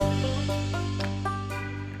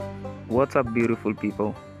What's up, beautiful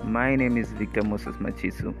people? My name is Victor Moses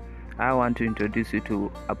Machisu. I want to introduce you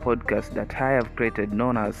to a podcast that I have created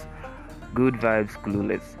known as Good Vibes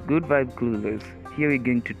Clueless. Good Vibe Clueless. Here we're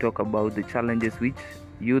going to talk about the challenges which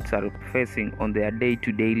youths are facing on their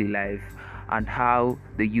day-to-day life and how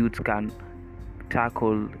the youths can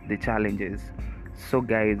tackle the challenges. So,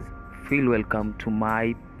 guys, feel welcome to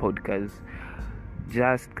my podcast.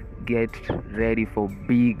 Just get ready for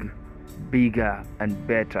bigger and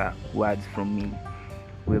better words from me.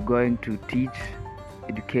 We're going to teach,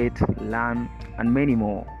 educate, learn, and many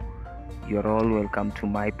more. You're all welcome to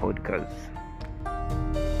my podcast.